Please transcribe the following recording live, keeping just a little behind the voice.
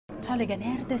Ciao Lega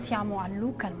Nerd, siamo a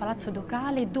Lucca, al Palazzo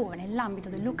Docale, dove nell'ambito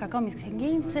del Lucca Comics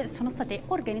Games sono state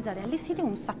organizzate e allestite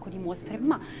un sacco di mostre,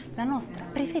 ma la nostra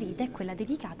preferita è quella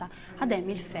dedicata ad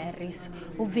Emil Ferris,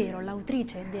 ovvero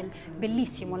l'autrice del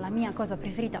bellissimo La mia cosa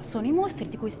preferita sono i mostri,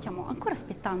 di cui stiamo ancora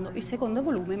aspettando il secondo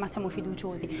volume, ma siamo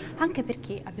fiduciosi, anche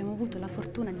perché abbiamo avuto la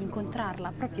fortuna di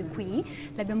incontrarla proprio qui,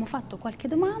 le abbiamo fatto qualche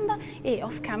domanda e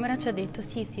off camera ci ha detto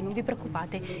sì, non vi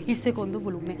preoccupate, il secondo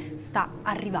volume sta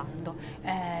arrivando.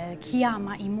 Chi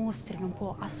ama i mostri non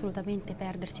può assolutamente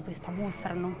perdersi questa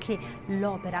mostra, nonché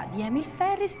l'opera di Emil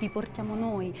Ferris. Vi portiamo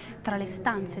noi tra le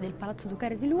stanze del Palazzo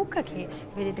Ducale di Lucca, che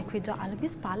vedete qui già alle mie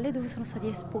spalle, dove sono stati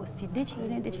esposti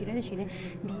decine e decine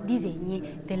di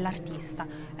disegni dell'artista.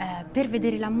 Per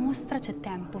vedere la mostra c'è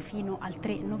tempo fino al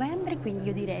 3 novembre, quindi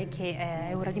io direi che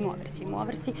è ora di muoversi,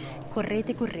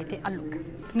 correte a Lucca.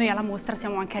 Noi alla mostra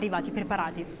siamo anche arrivati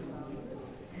preparati.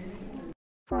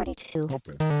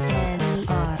 42.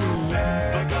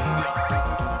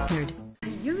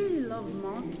 You really love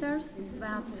monsters,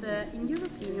 but in your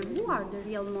opinion, who are the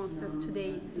real monsters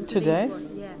today? In Today? today's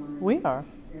world? Yeah. We are.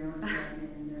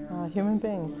 Human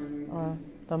beings are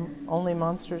the only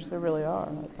monsters there really are,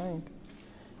 I think.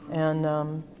 And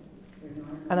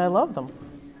I love them.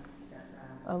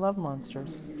 I love monsters.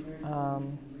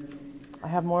 I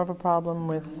have more of a problem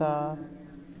with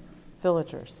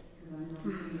villagers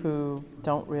who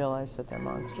don't realize that they're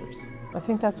monsters. I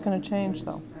think that's going to change,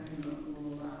 though.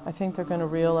 I think they're going to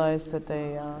realize that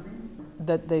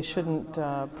they shouldn't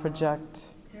project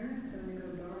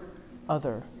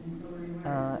other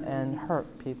and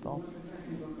hurt people.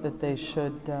 That they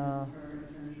should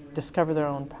discover their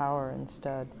own power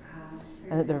instead,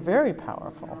 and that they're very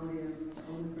powerful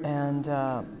and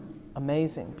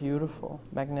amazing, beautiful,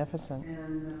 magnificent.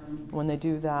 When they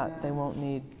do that, they won't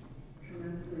need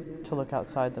to look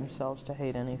outside themselves to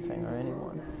hate anything or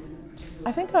anyone.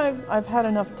 I think I've had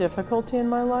enough difficulty in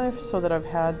my life so that I've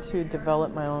had to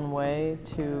develop my own way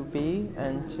to be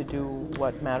and to do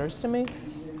what matters to me.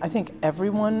 I think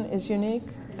everyone is unique,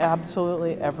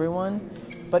 absolutely everyone,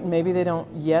 but maybe they don't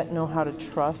yet know how to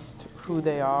trust who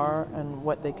they are and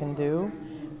what they can do.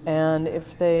 And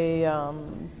if they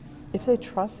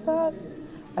trust that,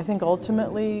 I think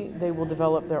ultimately they will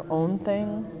develop their own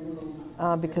thing,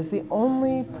 because the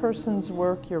only person's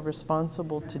work you're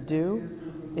responsible to do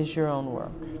is your own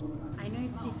work. I know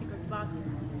it's difficult, but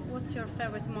what's your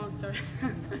favorite monster?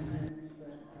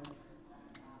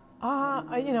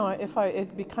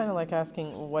 It'd be kind of like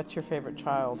asking, what's your favorite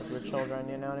child of your children,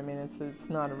 you know what I mean? It's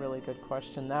not a really good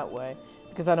question that way,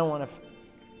 because I don't want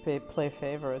to play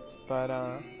favorites, but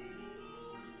I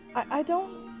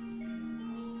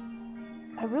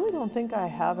really don't think I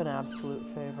have an absolute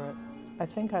favorite. I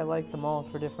think I like them all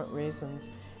for different reasons.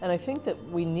 And I think that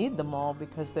we need them all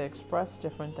because they express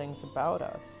different things about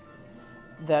us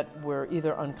that we're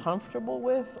either uncomfortable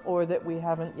with or that we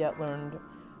haven't yet learned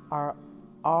are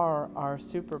our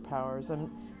superpowers. I'm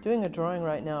doing a drawing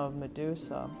right now of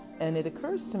Medusa, and it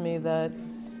occurs to me that,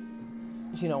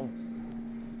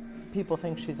 people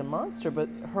think she's a monster, but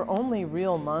her only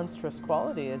real monstrous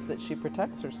quality is that she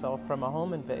protects herself from a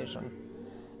home invasion.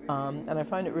 And I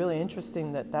find it really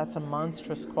interesting that that's a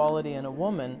monstrous quality in a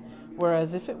woman,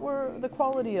 whereas if it were the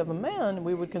quality of a man,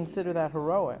 we would consider that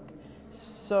heroic.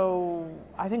 So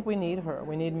I think we need her.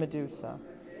 We need Medusa.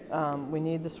 We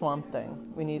need the Swamp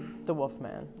Thing. We need the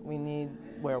Wolfman. We need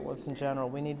werewolves in general.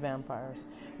 We need vampires.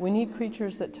 We need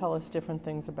creatures that tell us different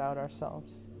things about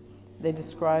ourselves. They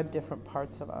describe different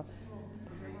parts of us.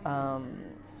 I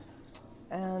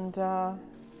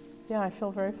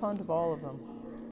feel very fond of all of them.